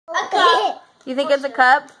You think it's a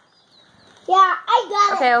cup? Yeah, I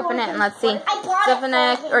got it. Okay, open it and let's see. I got Stephanie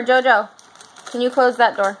it for him. or JoJo, can you close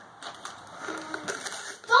that door?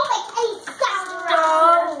 Don't make any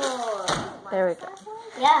sound. There we go.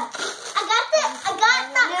 Yeah.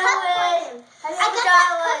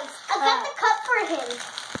 I got that cup for him.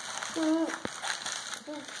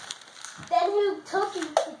 Then who took it?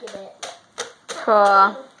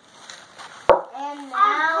 Cool. And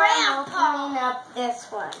now I'm opening up this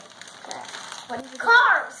one. What is it?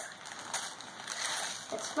 Cars.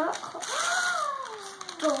 It's not cars.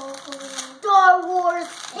 Star Wars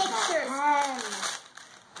pictures. Pen.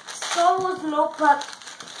 Star Wars notebook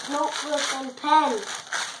and pen.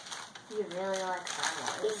 You really like Star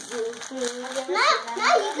Wars.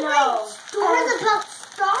 Now you can write stories about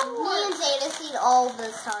Star Wars. Me and Jada seen all the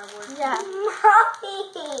Star Wars. Yeah.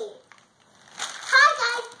 Hi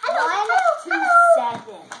guys. Hello.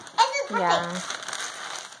 127. Yeah.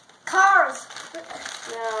 Cars.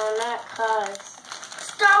 No, not cars.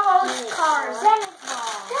 Star Wars cars. Tennis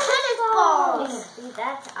balls. Tennis balls. See,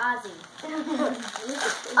 that's Ozzy.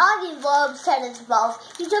 Augie loves tennis balls.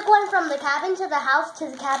 He took one from the cabin to the house to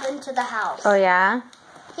the cabin to the house. Oh yeah.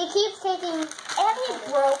 He keeps taking. And he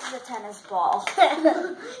broke the tennis ball.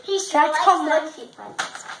 He's That's how much he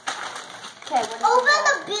likes. Okay, Open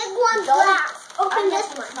the big one last. Open this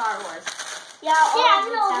one. Star Wars. Yeah, I'm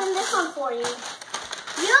gonna open this one for you.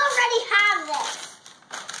 You already have this.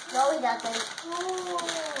 No, he doesn't.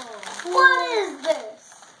 What is this?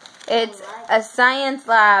 It's a science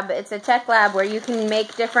lab. It's a tech lab where you can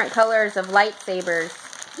make different colors of lightsabers.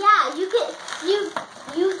 Yeah, you can.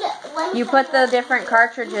 You put the different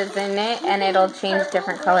cartridges in it, and it'll change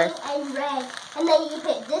different colors. And red, and then you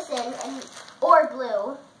put this in, or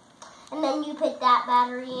blue, and then you put that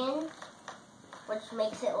battery in, which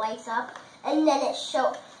makes it lights up, and then it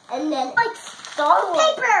and then Like Star Wars.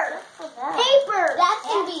 paper. That's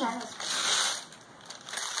gonna be.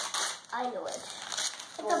 I know it.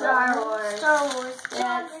 Star Wars. Star Wars.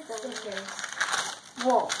 That's the stickers.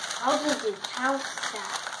 Whoa, how did you count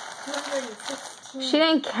that? 216. She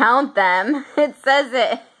didn't count them. It says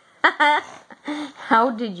it. How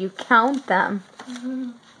did you count them?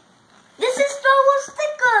 This is Star Wars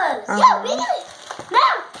stickers. Yeah, we do it.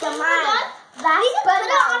 Now, Come we on. can put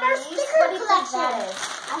it on our sticker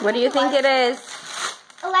collection. What do you think it is?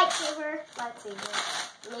 A lightsaber.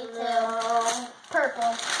 Lightsaber. Me too. No.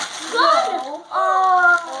 Purple. No.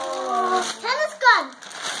 Oh. Tennis gun.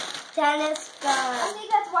 Tennis gun. I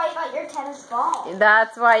think that's why you got your tennis ball.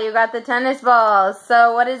 That's why you got the tennis balls.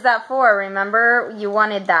 So what is that for? Remember, you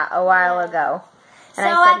wanted that a while ago. And So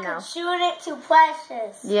I said could no. shoot it to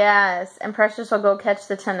Precious. Yes, and Precious will go catch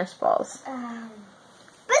the tennis balls.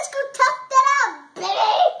 Let's go tough that out,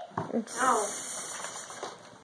 baby. It's